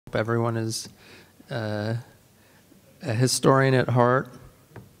everyone is a historian at heart,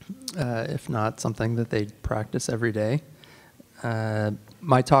 if not something that they practice every day.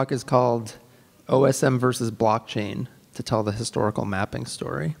 My talk is called OSM versus Blockchain to tell the historical mapping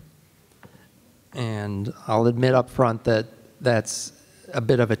story. And I'll admit up front that that's a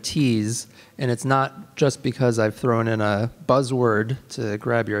bit of a tease, and it's not just because I've thrown in a buzzword to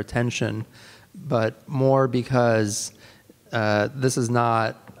grab your attention, but more because this is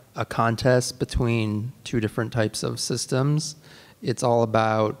not a contest between two different types of systems. It's all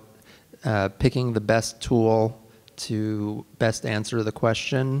about picking the best tool to best answer the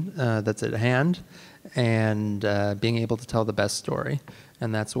question that's at hand, and being able to tell the best story.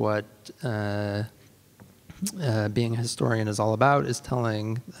 And that's what being a historian is all about, is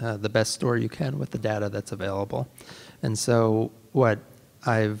telling the best story you can with the data that's available. And so what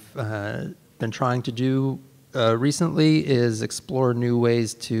I've been trying to do recently is explore new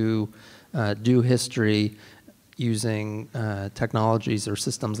ways to do history using technologies or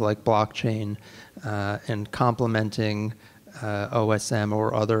systems like blockchain and complementing OSM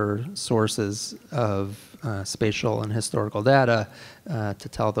or other sources of spatial and historical data to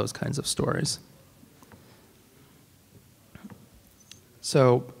tell those kinds of stories.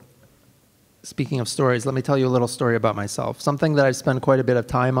 So, speaking of stories, let me tell you a little story about myself. Something that I've spent quite a bit of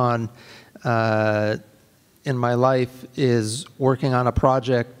time on in my life is working on a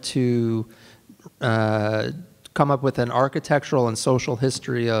project to come up with an architectural and social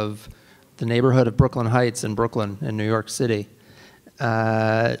history of the neighborhood of Brooklyn Heights in Brooklyn in New York City.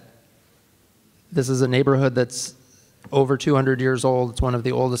 This is a neighborhood that's over 200 years old. It's one of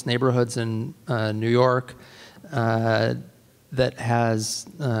the oldest neighborhoods in New York that has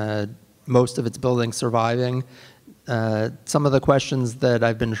most of its buildings surviving. Some of the questions that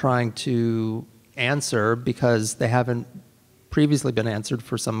I've been trying to answer, because they haven't previously been answered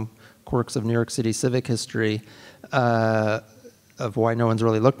for some quirks of New York City civic history, of why no one's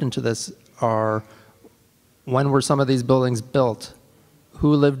really looked into this, are: when were some of these buildings built?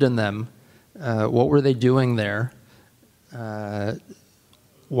 Who lived in them? What were they doing there?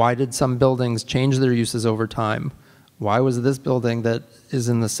 Why did some buildings change their uses over time? Why was this building that is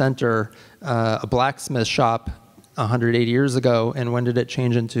in the center a blacksmith shop 180 years ago, and when did it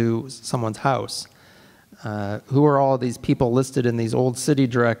change into someone's house? Who are all these people listed in these old city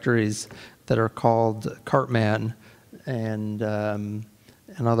directories that are called cartman and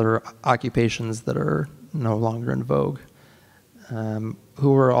other occupations that are no longer in vogue?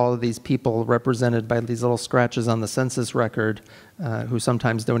 Who are all of these people represented by these little scratches on the census record, who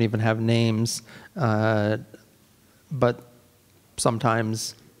sometimes don't even have names, but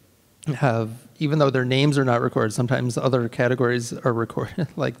sometimes have, even though their names are not recorded, sometimes other categories are recorded,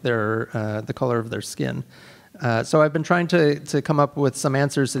 like their the color of their skin. So I've been trying to come up with some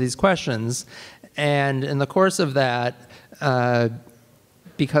answers to these questions, and in the course of that,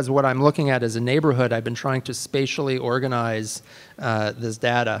 because what I'm looking at is a neighborhood, I've been trying to spatially organize this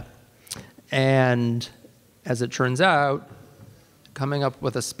data. And as it turns out, coming up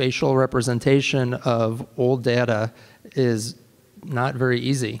with a spatial representation of old data is not very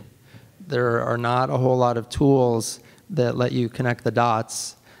easy. There are not a whole lot of tools that let you connect the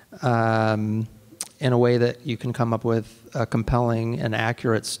dots in a way that you can come up with a compelling and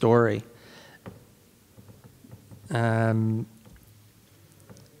accurate story. Now,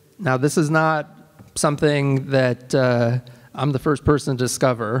 this is not something that I'm the first person to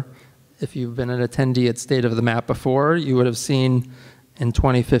discover. If you've been an attendee at State of the Map before, you would have seen in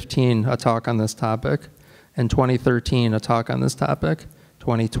 2015 a talk on this topic, in 2013 a talk on this topic,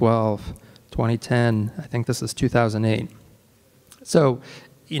 2012, 2010, I think this is 2008. So,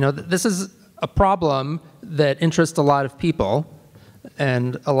 you know, this is a problem that interests a lot of people,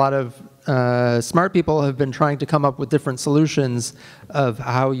 and a lot of smart people have been trying to come up with different solutions of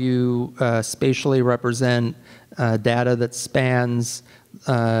how you spatially represent data that spans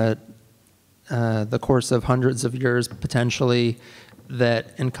the course of hundreds of years, potentially,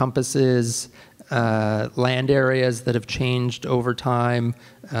 that encompasses land areas that have changed over time.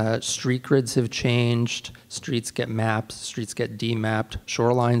 Street grids have changed. Streets get mapped. Streets get demapped.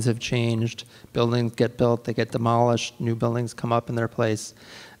 Shorelines have changed. Buildings get built. They get demolished. New buildings come up in their place.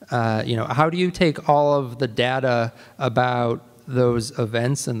 You know, how do you take all of the data about those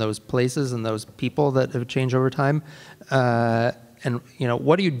events and those places and those people that have changed over time, and you know,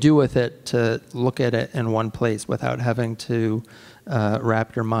 what do you do with it to look at it in one place without having to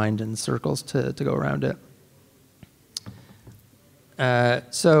wrap your mind in circles to go around it?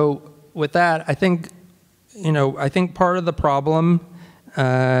 So with that, I think, you know, I think part of the problem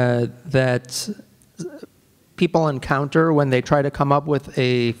that people encounter when they try to come up with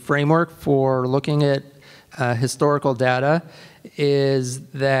a framework for looking at historical data is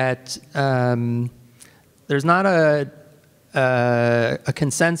that there's not a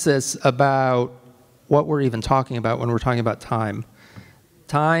consensus about what we're even talking about when we're talking about time.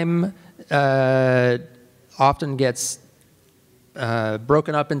 Time often gets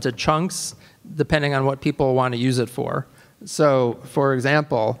broken up into chunks depending on what people want to use it for. So, for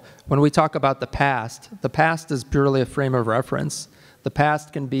example, when we talk about the past is purely a frame of reference. The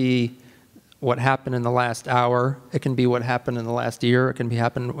past can be what happened in the last hour. It can be what happened in the last year. It can be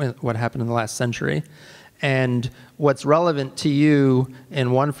what happened in the last century. And what's relevant to you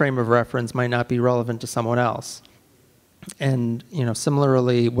in one frame of reference might not be relevant to someone else. And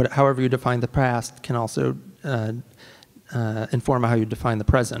similarly, however you define the past can also inform how you define the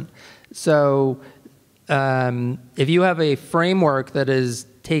present. So if you have a framework that is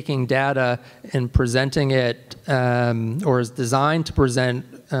taking data and presenting it, or is designed to present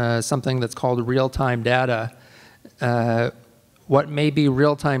something that's called real-time data, what may be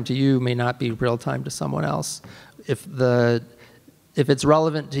real-time to you may not be real-time to someone else. If it's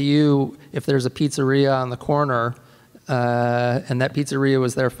relevant to you, if there's a pizzeria on the corner, and that pizzeria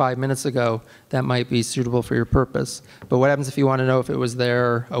was there 5 minutes ago, that might be suitable for your purpose. But what happens if you want to know if it was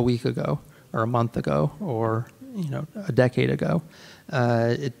there a week ago, or a month ago, or a decade ago?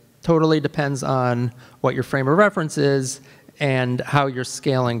 It totally depends on what your frame of reference is and how you're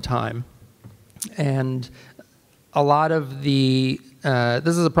scaling time. And a lot of this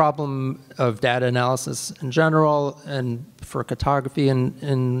is a problem of data analysis in general, and for cartography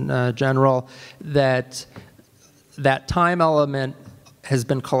in general, that time element has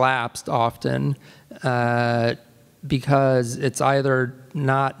been collapsed often because it's either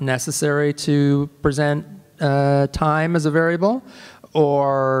not necessary to present time as a variable,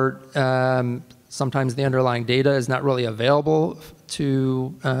 or sometimes the underlying data is not really available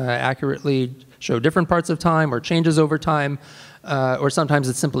to accurately show different parts of time or changes over time, or sometimes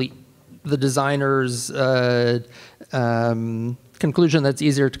it's simply the designer's conclusion that it's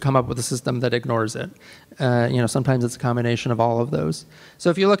easier to come up with a system that ignores it. Sometimes it's a combination of all of those. So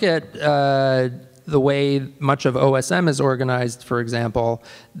if you look at the way much of OSM is organized, for example,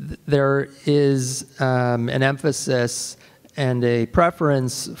 there is an emphasis and a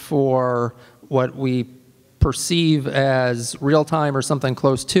preference for what we perceive as real time or something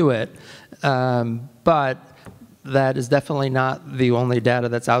close to it. But that is definitely not the only data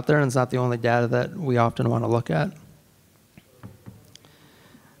that's out there, and it's not the only data that we often want to look at.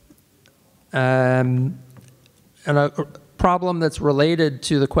 And a problem that's related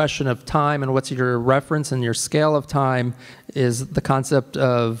to the question of time and what's your reference and your scale of time is the concept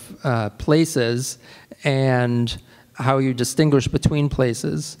of places and how you distinguish between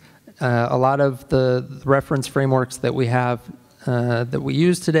places. A lot of the reference frameworks that we have, that we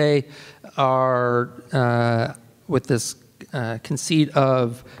use today, are with this conceit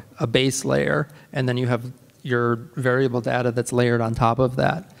of a base layer, and then you have your variable data that's layered on top of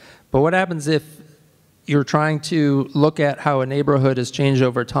that. But what happens if you're trying to look at how a neighborhood has changed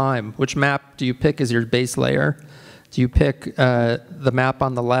over time? Which map do you pick as your base layer? Do you pick the map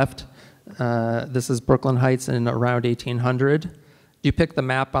on the left? This is Brooklyn Heights in around 1800. Do you pick the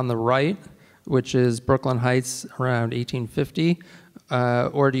map on the right, which is Brooklyn Heights around 1850?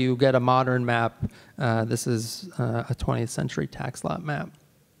 Or do you get a modern map? This is a 20th century tax lot map.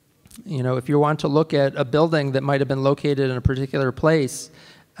 If you want to look at a building that might have been located in a particular place,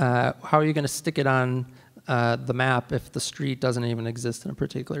 how are you going to stick it on the map if the street doesn't even exist in a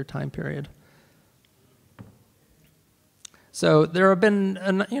particular time period? So there have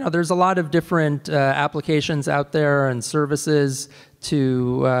been, there's a lot of different applications out there and services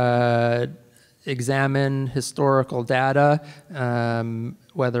to examine historical data,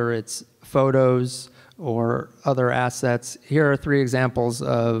 whether it's photos or other assets. Here are 3 examples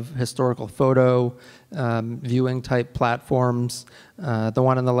of historical photo viewing type platforms. The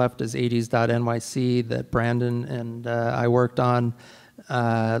one on the left is 80s.nyc that Brandon and I worked on.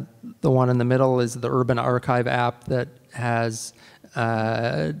 The one in the middle is the Urban Archive app that has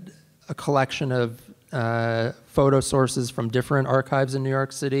a collection of photo sources from different archives in New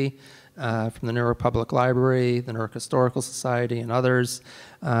York City, from the New York Public Library, the New York Historical Society, and others.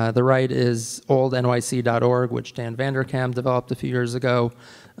 The right is OldNYC.org, which Dan Vanderkam developed a few years ago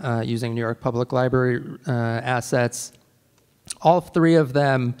using New York Public Library assets. All 3 of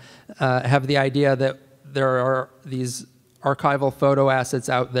them have the idea that there are these archival photo assets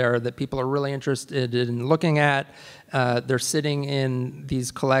out there that people are really interested in looking at. They're sitting in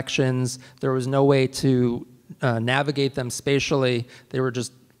these collections. There was no way to navigate them spatially. They were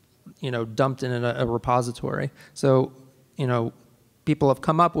just dumped in a repository. So, people have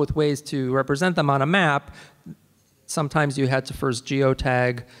come up with ways to represent them on a map. Sometimes you had to first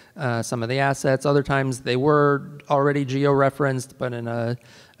geotag some of the assets. Other times they were already geo-referenced, but in a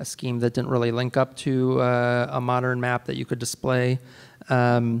scheme that didn't really link up to a modern map that you could display.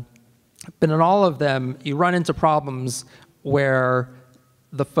 But in all of them, you run into problems where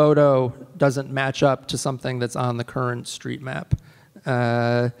the photo doesn't match up to something that's on the current street map.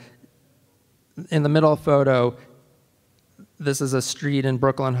 In the middle photo, this is a street in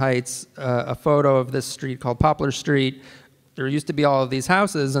Brooklyn Heights, a photo of this street called Poplar Street. There used to be all of these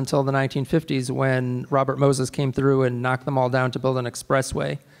houses until the 1950s when Robert Moses came through and knocked them all down to build an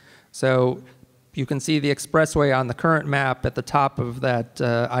expressway. So you can see the expressway on the current map at the top of that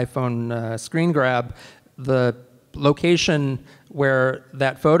iPhone screen grab. The location where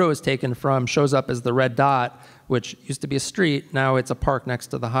that photo is taken from shows up as the red dot, which used to be a street. Now it's a park next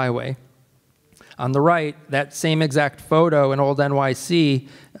to the highway. On the right, that same exact photo in OldNYC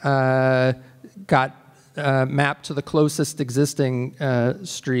got mapped to the closest existing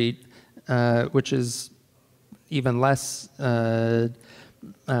street, which is even less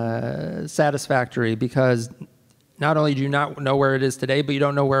satisfactory, because not only do you not know where it is today, but you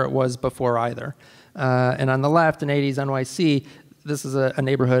don't know where it was before either. And on the left, in 80s NYC, this is a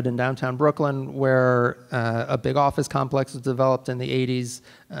neighborhood in downtown Brooklyn where a big office complex was developed in the 80s,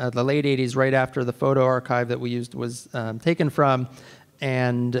 the late 80s, right after the photo archive that we used was taken from.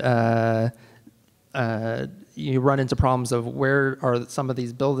 And you run into problems of where are some of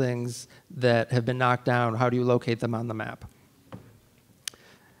these buildings that have been knocked down, how do you locate them on the map?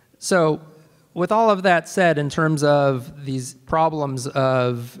 So with all of that said, in terms of these problems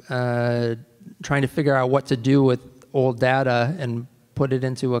of trying to figure out what to do with old data and put it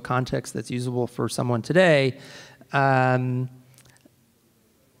into a context that's usable for someone today, I've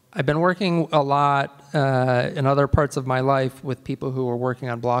been working a lot in other parts of my life with people who are working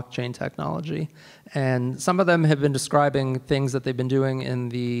on blockchain technology. And some of them have been describing things that they've been doing in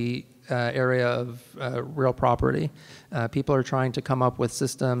the area of real property. People are trying to come up with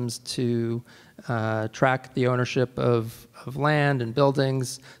systems to track the ownership of land and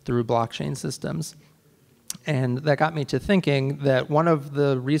buildings through blockchain systems. And that got me to thinking that one of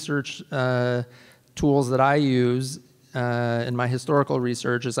the research tools that I use in my historical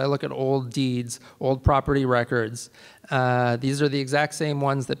research is I look at old deeds, old property records. These are the exact same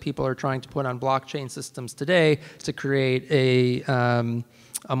ones that people are trying to put on blockchain systems today to create a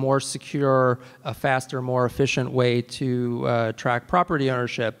more secure, a faster, more efficient way to track property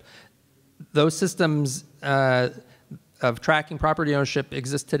ownership. Those systems of tracking property ownership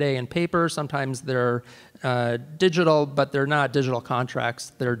exist today in paper. Sometimes they're digital, but they're not digital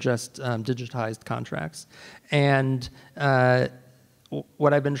contracts. They're just digitized contracts. And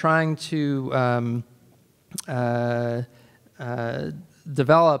what I've been trying to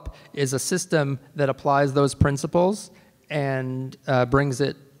develop is a system that applies those principles and brings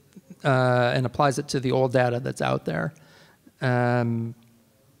it and applies it to the old data that's out there. And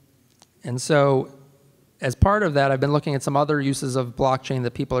so as part of that, I've been looking at some other uses of blockchain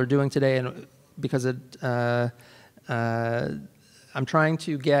that people are doing today, and because I'm trying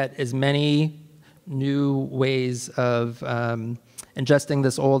to get as many new ways of ingesting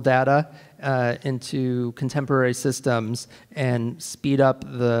this old data into contemporary systems and speed up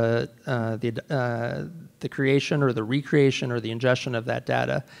the creation or the recreation or the ingestion of that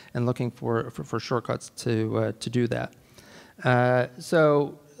data, and looking for shortcuts to do that.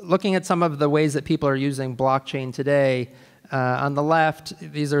 So looking at some of the ways that people are using blockchain today, on the left,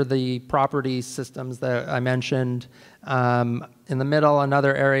 these are the property systems that I mentioned. In the middle,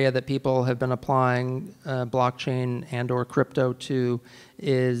 another area that people have been applying blockchain and or crypto to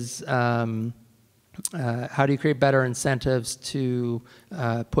is how do you create better incentives to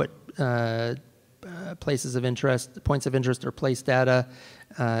put places of interest, points of interest or place data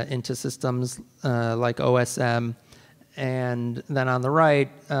into systems like OSM. And then on the right,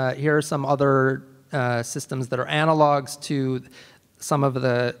 here are some other systems that are analogs to some of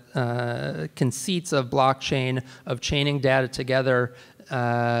the conceits of blockchain, of chaining data together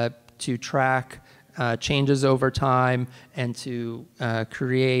to track changes over time and to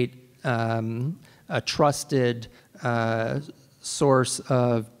create a trusted source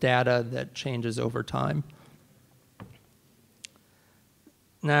of data that changes over time.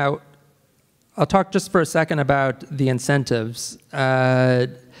 Now, I'll talk just for a second about the incentives. I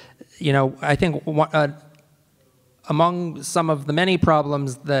think among some of the many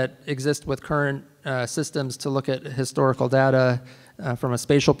problems that exist with current systems to look at historical data from a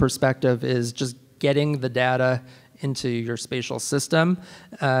spatial perspective is just getting the data into your spatial system.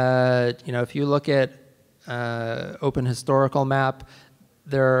 If you look at OpenHistoricalMap,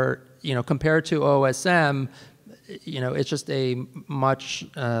 compared to OSM, it's just a much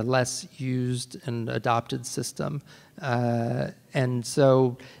less used and adopted system. And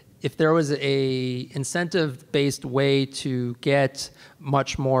so if there was a incentive-based way to get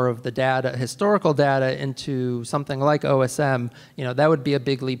much more of the data, historical data, into something like OSM, that would be a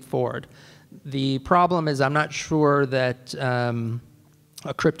big leap forward. The problem is I'm not sure that a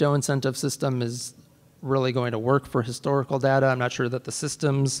crypto incentive system is really going to work for historical data. I'm not sure that the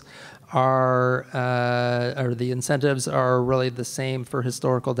systems are, or the incentives are really the same for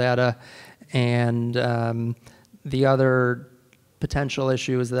historical data. And the other potential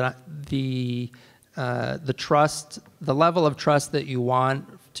issue is that the level of trust that you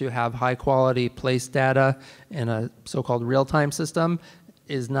want to have high quality place data in a so-called real-time system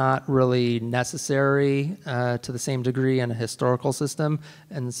is not really necessary to the same degree in a historical system.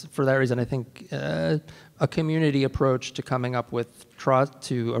 And for that reason, I think a community approach to coming up with trust,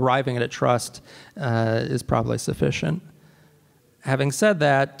 to arriving at a trust, is probably sufficient. Having said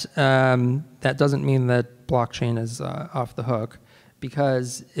that, that doesn't mean that blockchain is off the hook,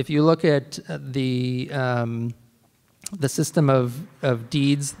 because if you look at the system of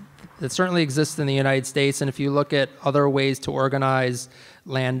deeds that certainly exists in the United States, and if you look at other ways to organize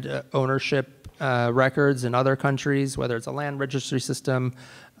land ownership records in other countries, whether it's a land registry system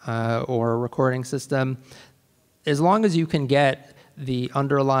or a recording system, as long as you can get the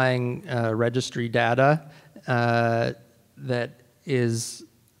underlying registry data that is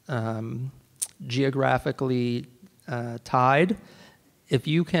geographically tied, if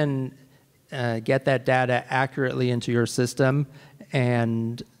you can get that data accurately into your system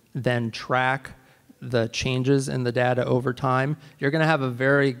and then track the changes in the data over time, you're going to have a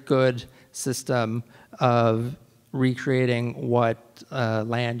very good system of recreating what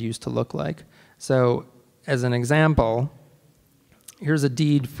land used to look like. So as an example, here's a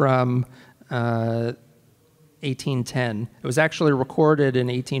deed from 1810. It was actually recorded in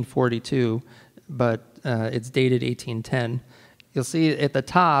 1842, but it's dated 1810. You'll see at the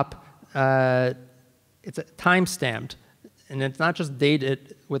top, it's time-stamped, and it's not just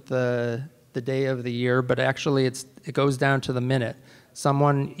dated with the day of the year, but actually it goes down to the minute.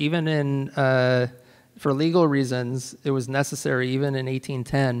 Someone, even in, for legal reasons, it was necessary, even in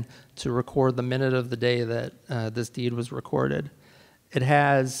 1810, to record the minute of the day that this deed was recorded. It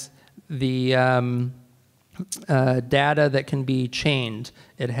has the data that can be chained.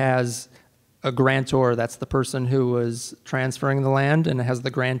 It has a grantor, that's the person who was transferring the land, and it has the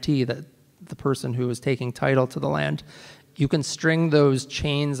grantee, that the person who was taking title to the land. You can string those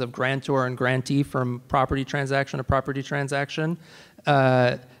chains of grantor and grantee from property transaction to property transaction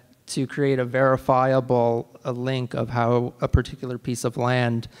to create a verifiable link of how a particular piece of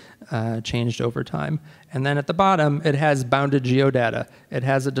land changed over time. And then at the bottom, it has bounded geodata. It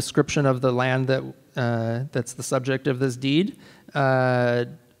has a description of the land that's the subject of this deed,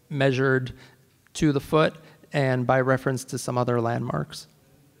 measured to the foot and by reference to some other landmarks.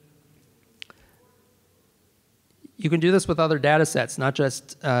 You can do this with other data sets, not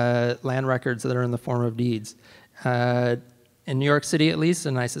just land records that are in the form of deeds. In New York City, at least,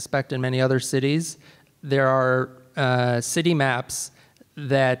 and I suspect in many other cities, there are city maps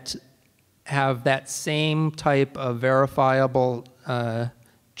that have that same type of verifiable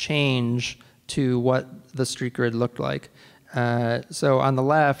change to what the street grid looked like. So on the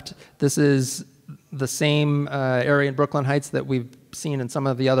left, this is the same area in Brooklyn Heights that we've seen in some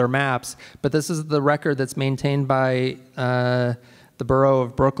of the other maps, but this is the record that's maintained by the borough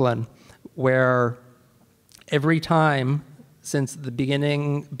of Brooklyn, where every time since the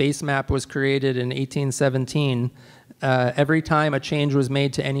beginning base map was created in 1817, every time a change was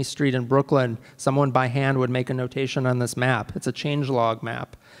made to any street in Brooklyn, someone by hand would make a notation on this map. It's a changelog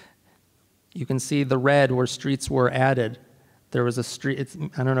map. You can see the red where streets were added. There was a street,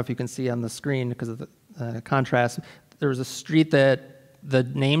 I don't know if you can see on the screen because of the contrast. There was a street that the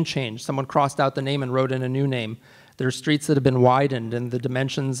name changed. Someone crossed out the name and wrote in a new name. There are streets that have been widened and the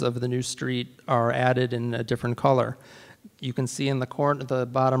dimensions of the new street are added in a different color. You can see in the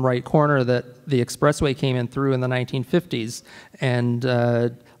bottom right corner that the expressway came in through in the 1950s and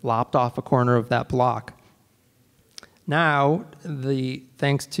lopped off a corner of that block. Now,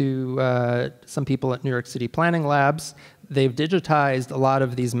 thanks to some people at New York City Planning Labs, they've digitized a lot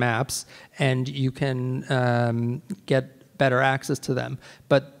of these maps, and you can get better access to them.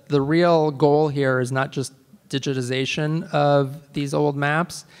 But the real goal here is not just digitization of these old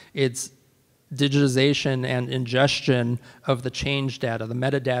maps, it's digitization and ingestion of the change data, the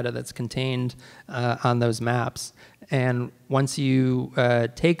metadata that's contained on those maps. And once you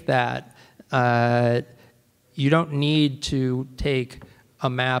take that, you don't need to take a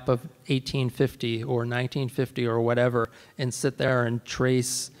map of 1850 or 1950 or whatever and sit there and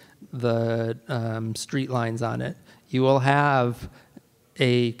trace the street lines on it. You will have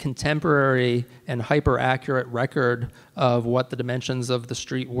a contemporary and hyper-accurate record of what the dimensions of the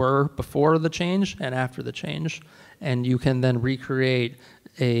street were before the change and after the change. And you can then recreate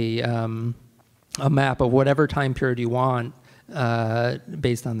a map of whatever time period you want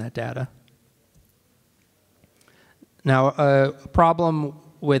based on that data. Now, a problem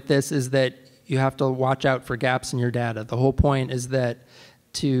with this is that you have to watch out for gaps in your data. The whole point is that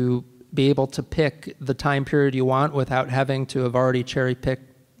to be able to pick the time period you want without having to have already cherry-picked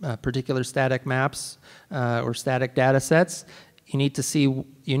particular static maps or static data sets, you need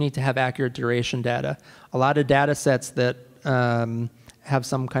to have accurate duration data. A lot of data sets that have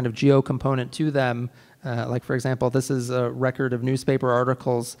some kind of geo component to them, like for example, this is a record of newspaper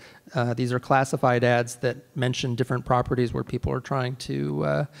articles. These are classified ads that mention different properties where people are trying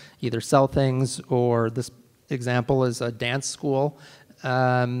to either sell things, or this example is a dance school.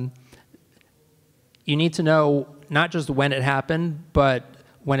 You need to know not just when it happened, but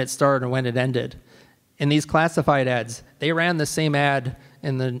when it started and when it ended. In these classified ads, they ran the same ad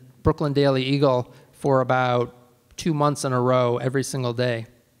in the Brooklyn Daily Eagle for about 2 months in a row every single day.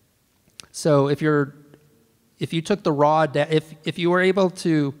 So if you took the raw data, if you were able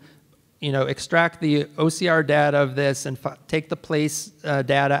to extract the OCR data of this and take the place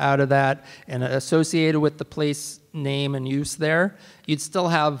data out of that and associate it with the place name and use there, you'd still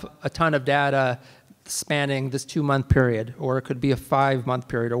have a ton of data spanning this 2-month period, or it could be a 5-month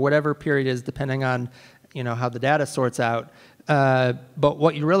period, or whatever period is depending on how the data sorts out. But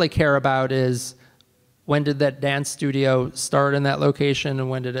what you really care about is when did that dance studio start in that location, and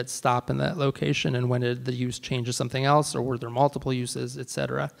when did it stop in that location, and when did the use change to something else, or were there multiple uses,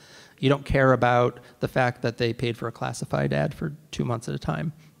 etc. You don't care about the fact that they paid for a classified ad for 2 months at a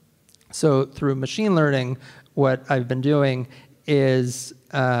time. So through machine learning, what I've been doing is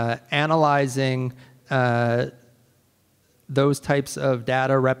analyzing those types of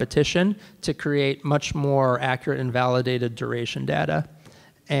data repetition to create much more accurate and validated duration data.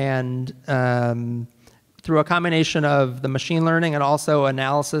 And through a combination of the machine learning and also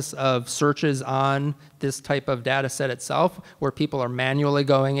analysis of searches on this type of data set itself, where people are manually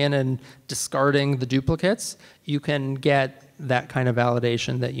going in and discarding the duplicates, you can get that kind of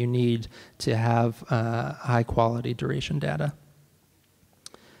validation that you need to have high quality duration data.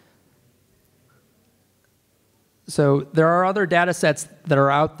 So there are other data sets that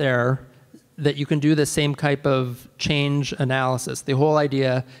are out there that you can do the same type of change analysis. The whole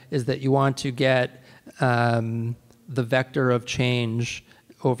idea is that you want to get the vector of change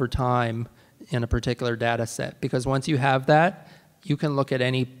over time in a particular data set, because once you have that, you can look at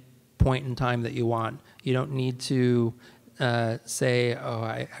any point in time that you want. You don't need to say, oh,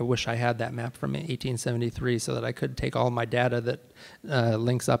 I wish I had that map from 1873 so that I could take all my data that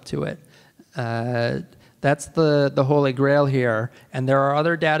links up to it. That's the holy grail here. And there are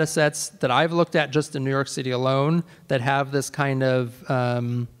other data sets that I've looked at just in New York City alone that have this kind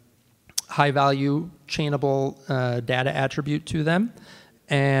of high-value chainable data attribute to them.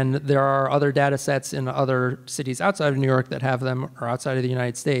 And there are other data sets in other cities outside of New York that have them, or outside of the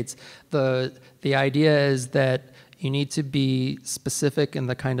United States. The idea is that you need to be specific in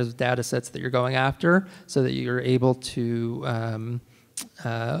the kind of data sets that you're going after so that you're able to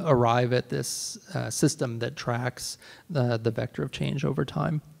arrive at this system that tracks the vector of change over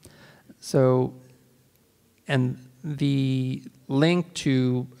time. So, and the link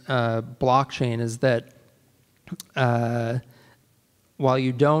to blockchain is that while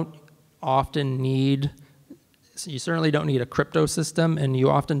you don't often need, you certainly don't need a crypto system, and you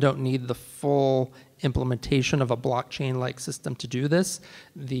often don't need the full implementation of a blockchain-like system to do this,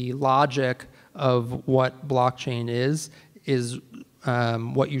 the logic of what blockchain is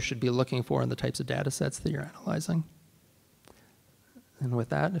what you should be looking for in the types of data sets that you're analyzing. And with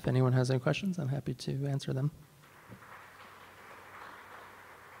that, if anyone has any questions, I'm happy to answer them.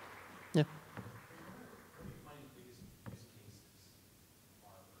 Yeah.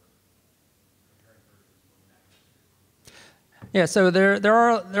 Yeah, so there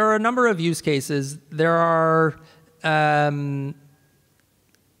are a number of use cases. There's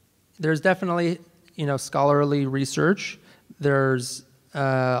definitely scholarly research. There's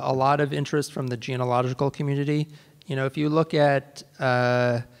a lot of interest from the genealogical community. If you look at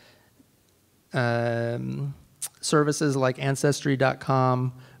services like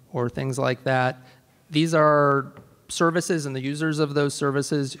Ancestry.com or things like that. These are services and the users of those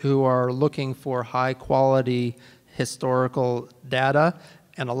services who are looking for high quality historical data,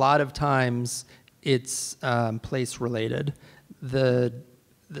 and a lot of times it's place related. The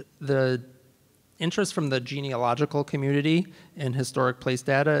interest from the genealogical community in historic place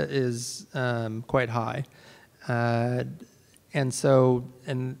data is quite high. And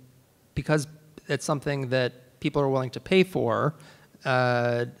because it's something that people are willing to pay for,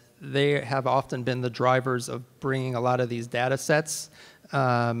 they have often been the drivers of bringing a lot of these data sets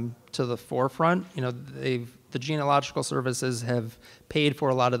to the forefront. You know, the genealogical services have paid for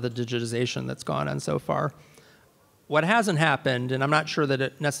a lot of the digitization that's gone on so far. What hasn't happened, and I'm not sure that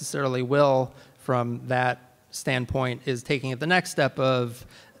it necessarily will from that standpoint, is taking it the next step of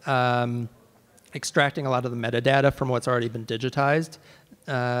extracting a lot of the metadata from what's already been digitized,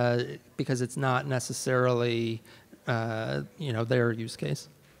 because it's not necessarily their use case.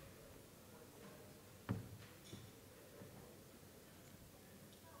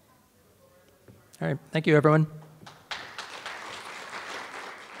 All right, thank you, everyone.